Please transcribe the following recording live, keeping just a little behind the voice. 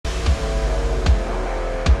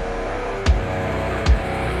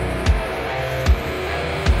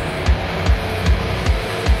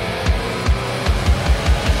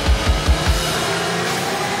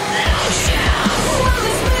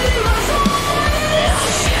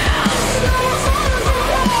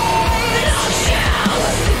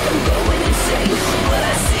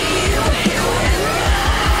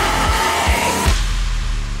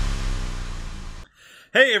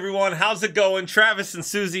everyone, how's it going? Travis and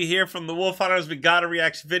Susie here from the Wolf Hunters. We got a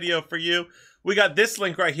reaction video for you. We got this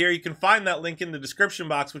link right here. You can find that link in the description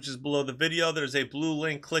box, which is below the video. There's a blue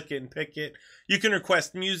link. Click it and pick it. You can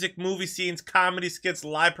request music, movie scenes, comedy skits,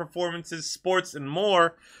 live performances, sports, and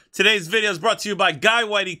more. Today's video is brought to you by Guy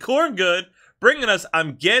Whitey Corngood, bringing us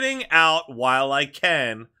I'm Getting Out While I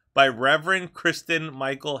Can by Reverend Kristin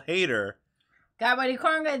Michael Hayter. Guy Whitey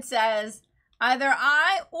Corngood says, either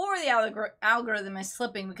I or the algorithm is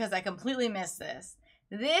slipping because I completely missed this.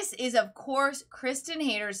 This is, of course, Kristin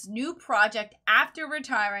Hayter's new project after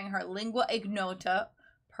retiring her lingua ignota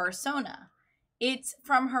persona. It's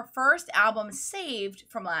from her first album, Saved,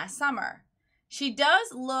 from last summer. She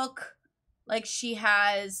does look like she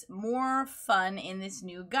has more fun in this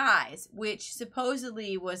new guise, which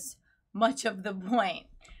supposedly was much of the point.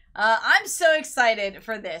 I'm so excited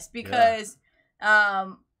for this because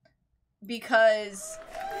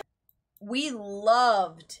we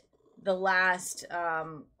loved the last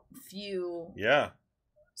few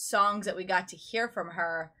songs that we got to hear from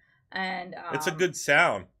her, and it's a good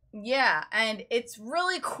sound. Yeah, and it's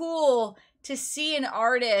really cool to see an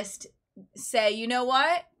artist say, you know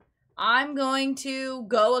what, I'm going to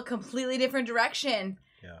go a completely different direction,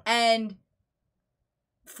 and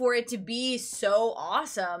for it to be so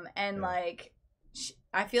awesome, and like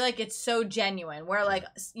I feel like it's so genuine, where like,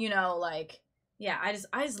 you know, like, yeah, I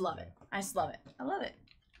just love it. I just love it. I love it.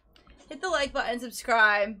 Hit the like button,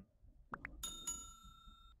 subscribe.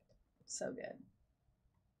 So good.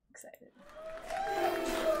 Excited.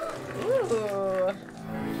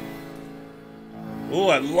 Ooh. Ooh,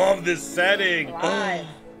 I love this setting. Live.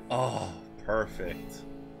 Oh, perfect.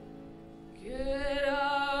 Get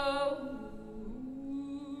out.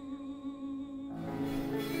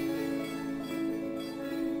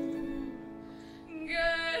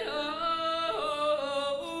 Get out.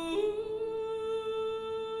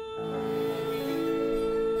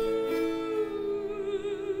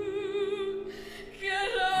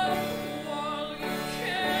 Get out while you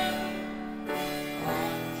can.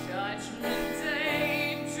 On Judgment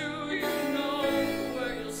Day, do you know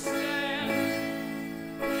where you'll stand?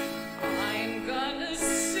 I'm gonna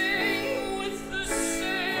sing with the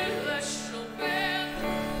celestial band.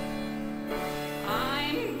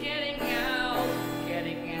 I'm getting out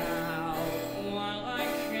while I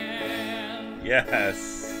can. Yes.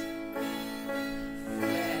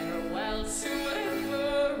 Farewell to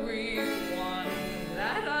everyone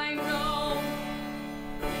that I know.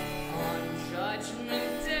 On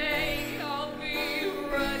Judgment Day, I'll be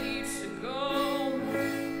ready to go.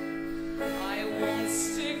 I won't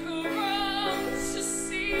stick around to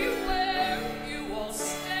see where you all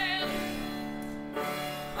stand.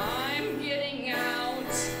 I'm getting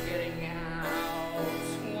out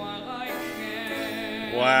while I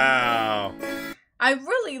can. Wow. I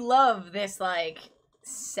really love this, like,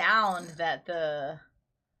 sound that the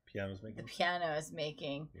Piano's making. piano is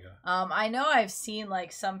making. Yeah. I know I've seen,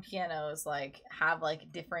 like, some pianos, like, have,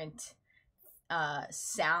 like, different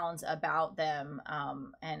sounds about them.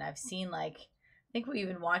 And I've seen, like, I think we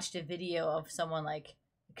even watched a video of someone, like,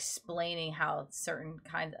 explaining how certain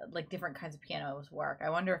kinds of, like, different kinds of pianos work.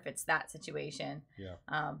 I wonder if it's that situation. Yeah.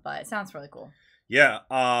 But it sounds really cool. Yeah.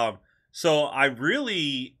 So I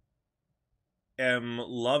really am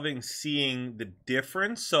loving seeing the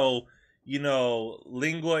difference. So, you know,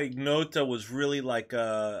 lingua ignota was really like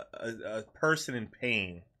a person in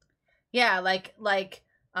pain. Yeah, like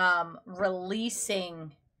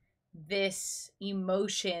releasing this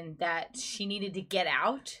emotion that she needed to get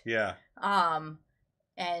out. Yeah.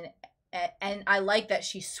 And I like that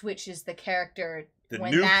she switches the character. The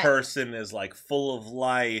when new that person is like full of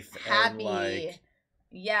life, happy, and like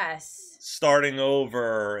yes, starting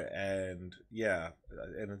over, and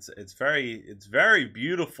and it's very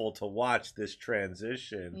beautiful to watch this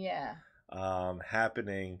transition. Yeah.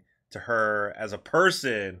 Happening to her as a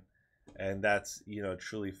person, and that's, you know,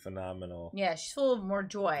 truly phenomenal. Yeah, she's full of more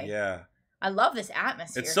joy. Yeah. I love this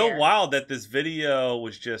atmosphere. It's so here. wild that this video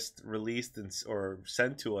was just released or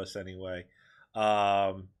sent to us anyway.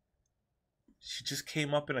 She just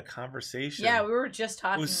came up in a conversation. Yeah, we were just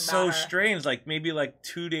talking about it was so her. strange, like maybe like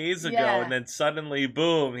 2 days ago, Yeah. and then suddenly,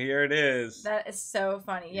 boom, here it is. That is so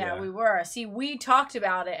funny. Yeah, Yeah. we were. See, we talked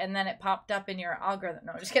about it, and then it popped up in your algorithm.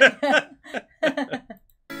 No, I'm just kidding. Get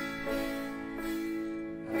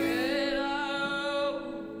out.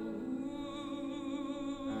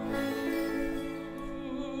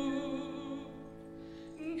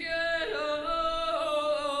 Get out.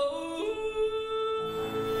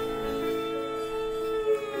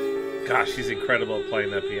 Gosh, she's incredible at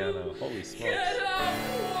playing that piano. Holy smokes. Get out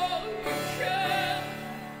while you can.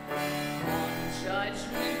 On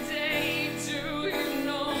Judgment Day.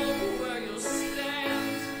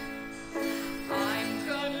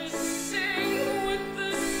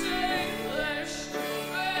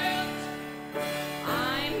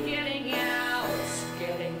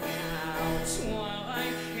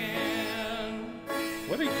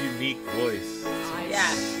 What a unique voice.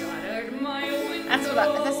 Yeah.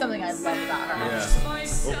 That's something I love about her. Yeah.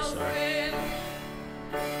 Oops, sorry.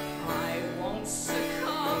 I won't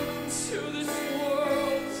succumb to this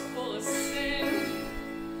world full of sin.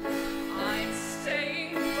 I'm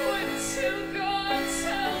staying put till God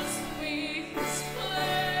tells me His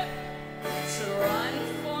plan. To run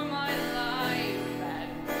for my life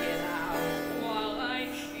and get out while I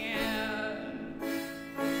can.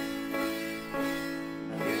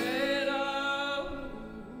 Get out.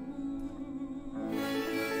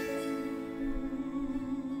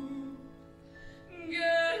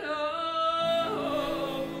 Get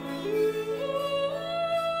out.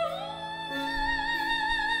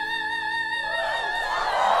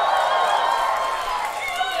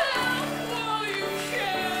 While you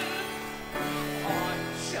can. On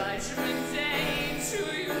Judgment Day, do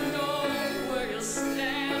you know where you'll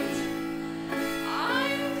stand?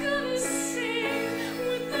 I'm gonna sing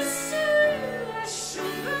with the celestial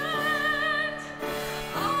band.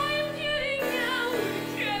 I'm getting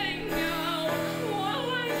out while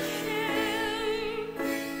I can.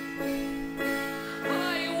 I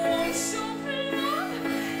won't open up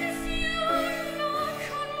if you knock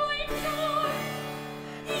on my door.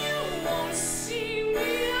 You won't see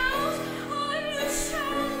me out on the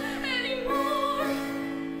town anymore.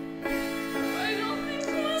 I don't think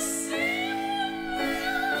we'll see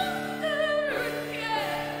one another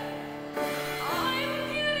again. I'm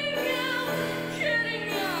getting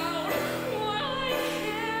out while I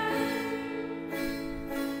can.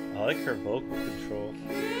 I like her vocal control.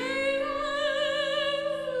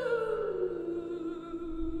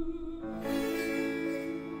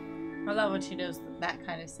 I love when she does that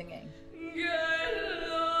kind of singing.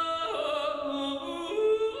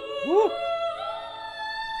 Woo.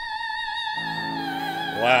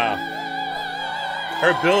 Wow. Her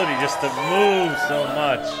ability just to move so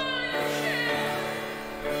much.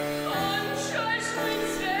 On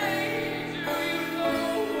Judgment Day, do you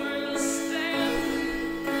know where you'll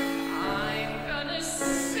stand? I'm gonna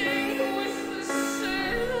sing with the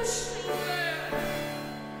celestial band.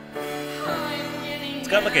 I'm getting It's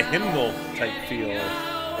got like a hymnal type feel.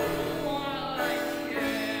 out while I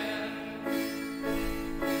can.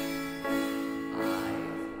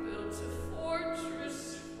 I've built a fortress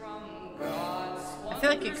from God's I feel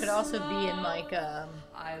like it could also be in like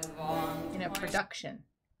I've armed in a production,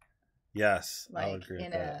 Yes, I would like agree with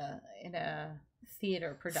in that. a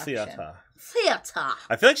theater production. Theater.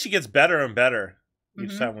 I feel like she gets better and better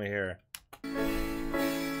each time we hear her.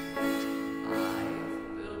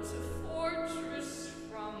 I've built a fortress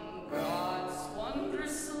from God's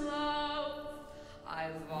wondrous love.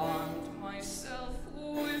 I've armed myself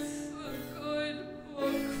with a good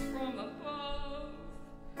book from above.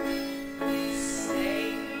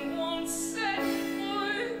 Satan won't set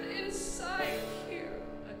foot inside here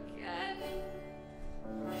again.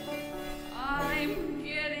 I'm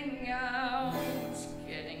getting out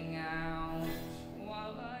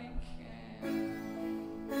while I can.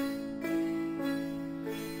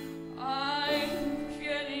 I'm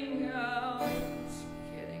getting out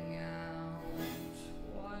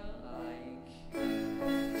while I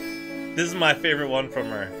can. This is my favorite one from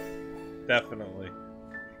her. Definitely.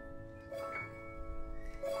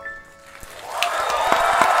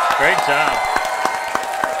 Great job.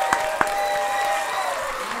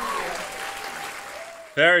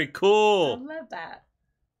 Very I cool. love that.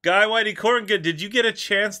 Guy Whitey Corngood, did you get a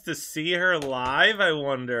chance to see her live, I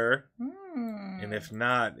wonder? And if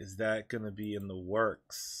not, is that going to be in the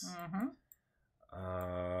works?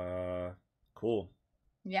 Cool.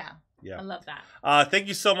 Yeah. Yeah. I love that. Thank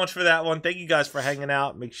you so much for that one. Thank you guys for hanging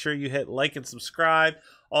out. Make sure you hit like and subscribe.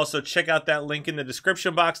 Also, check out that link in the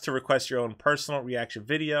description box to request your own personal reaction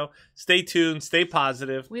video. Stay tuned. Stay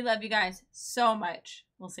positive. We love you guys so much.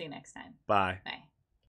 We'll see you next time. Bye. Bye.